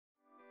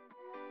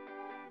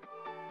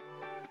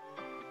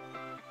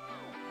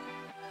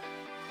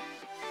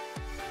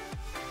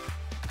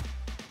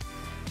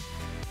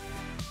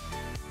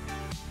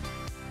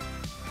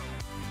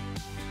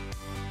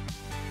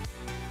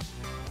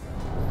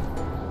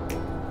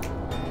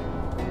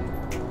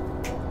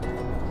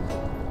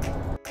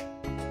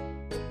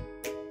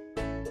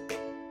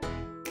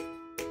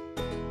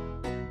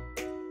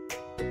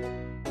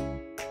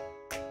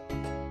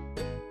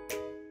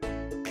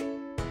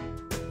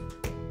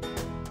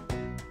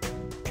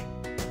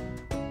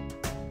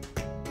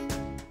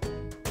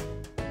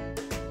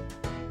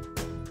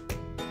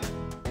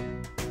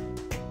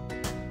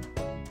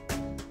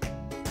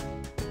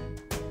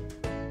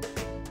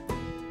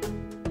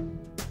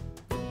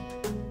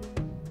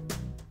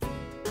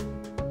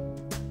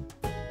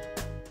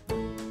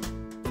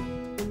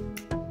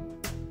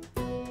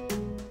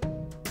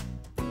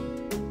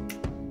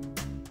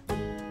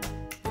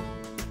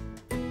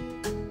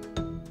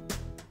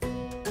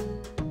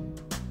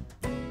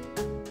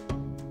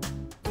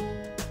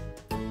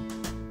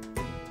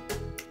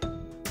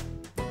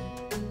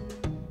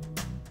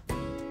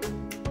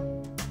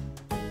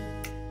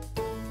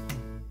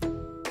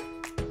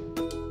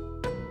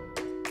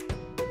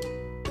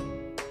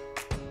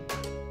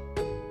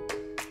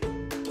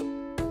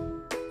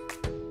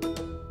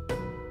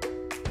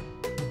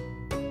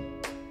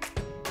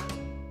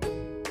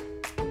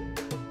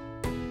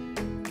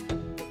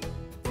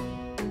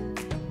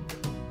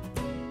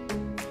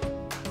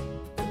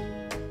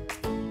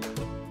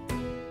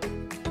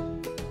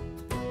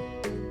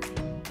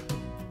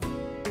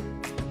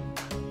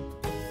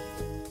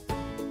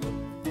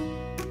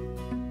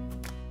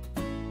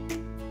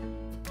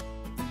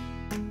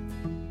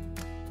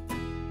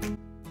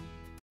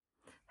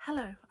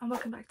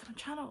welcome back to my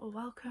channel, or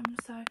welcome.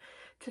 So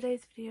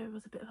today's video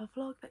was a bit of a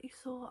vlog that you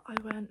saw. I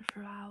went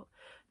throughout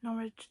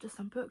Norwich to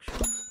some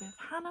bookshops with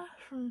Hannah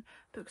from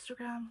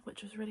Bookstagram,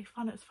 which was really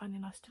fun. It was finally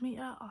nice to meet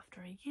her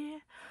after a year.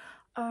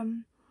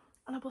 And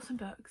I bought some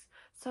books.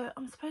 So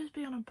I'm supposed to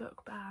be on a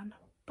book ban,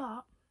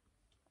 but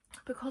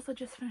because I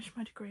just finished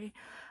my degree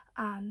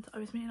and I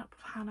was meeting up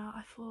with Hannah,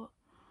 I thought,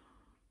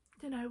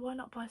 you know, why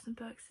not buy some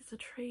books? It's a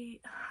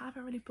treat. I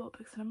haven't really bought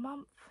books in a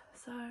month,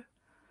 so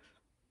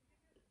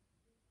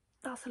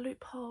that's a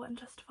loophole and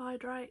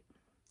justified, right?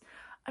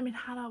 I mean,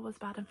 Hannah was a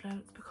bad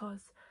influence because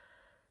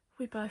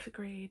we both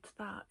agreed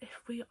that if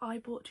I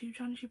bought 2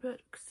 Junji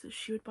books,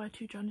 she would buy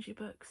 2 Junji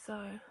books,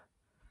 so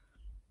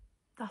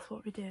that's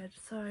what we did.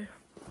 So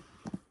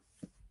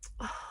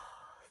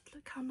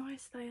look how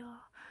nice they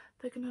are.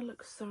 They're gonna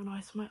look so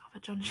nice with my other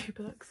Junji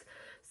books.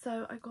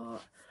 So I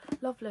got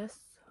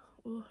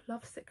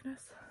Love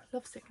Sickness,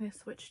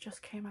 which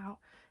just came out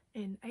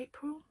in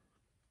April.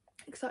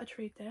 Excited to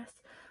read this.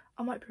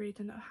 I might be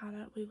reading it with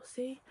Hannah, we will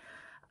see.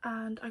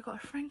 And I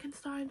got a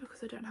Frankenstein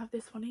because I don't have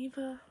this one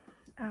either,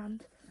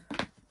 and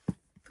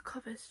the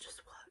covers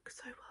just work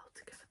so well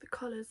together. The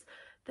colours,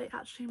 they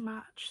actually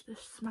match the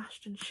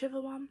Smashed and Shiver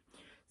one.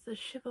 So the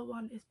Shiver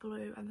one is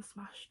blue and the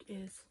Smashed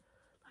is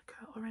like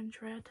an orange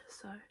red,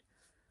 so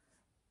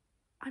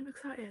I'm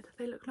excited.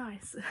 They look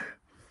nice.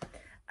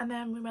 And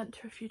then we went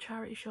to a few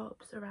charity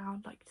shops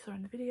around, like you saw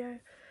in the video.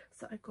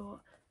 So I got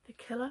The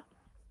Killer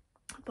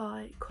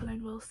by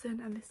Colin Wilson,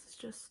 and this is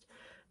just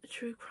a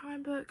true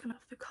crime book. And I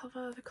love the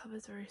cover. The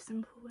cover's very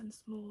simple and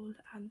small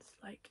and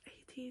like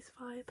 80s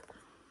vibe.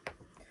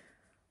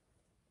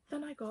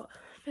 Then I got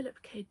Philip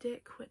K.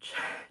 Dick, which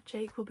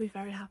Jake will be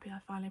very happy I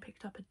finally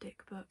picked up a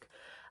Dick book,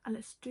 and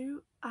it's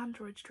Do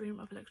Androids Dream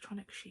of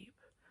Electric Sheep,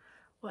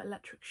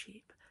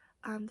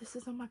 and this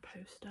is on my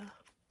poster.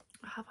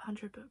 I have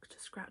 100 books to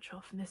scratch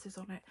off and this is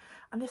on it,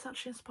 and this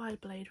actually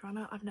inspired Blade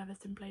Runner. I've never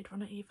seen Blade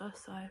Runner either,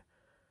 so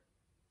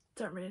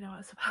don't really know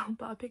what it's about,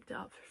 but I picked it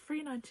up for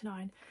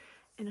 £3.99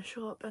 in a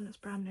shop and it's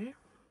brand new.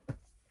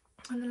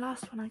 And the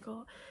last one I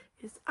got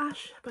is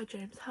Ash by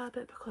James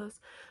Herbert, because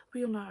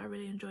we all know I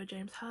really enjoy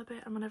James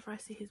Herbert, and whenever I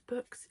see his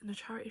books in a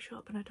charity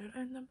shop and I don't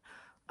own them,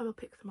 I will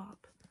pick them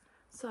up.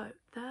 So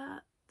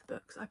they're the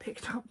books I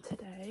picked up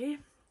today,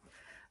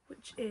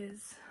 which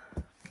is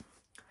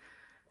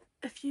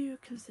a few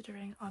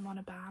considering I'm on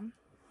a ban,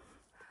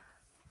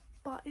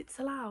 but it's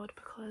allowed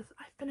because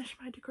I finished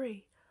my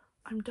degree.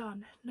 I'm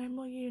done. No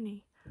more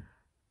uni,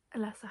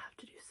 unless I have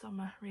to do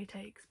summer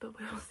retakes, but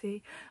we'll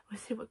see. We'll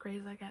see what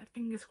grades I get,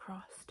 fingers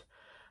crossed.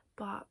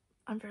 But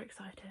I'm very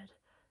excited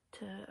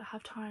to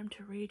have time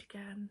to read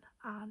again,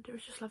 and it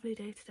was just a lovely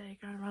day today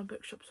going around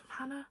bookshops with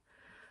Hannah.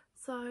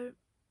 So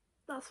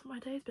that's what my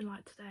day's been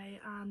like today,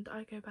 and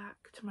I go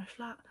back to my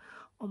flat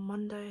on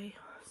Monday,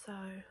 so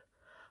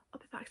I'll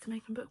be back to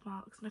making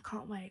bookmarks and I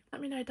can't wait.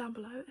 Let me know down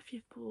below if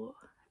you've bought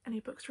any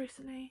books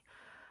recently,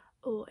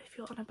 or if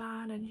you're on a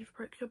ban and you've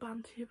broke your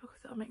ban too, because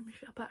it'll make me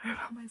feel better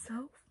about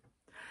myself.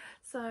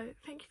 So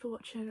thank you for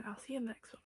watching. I'll see you in the next one.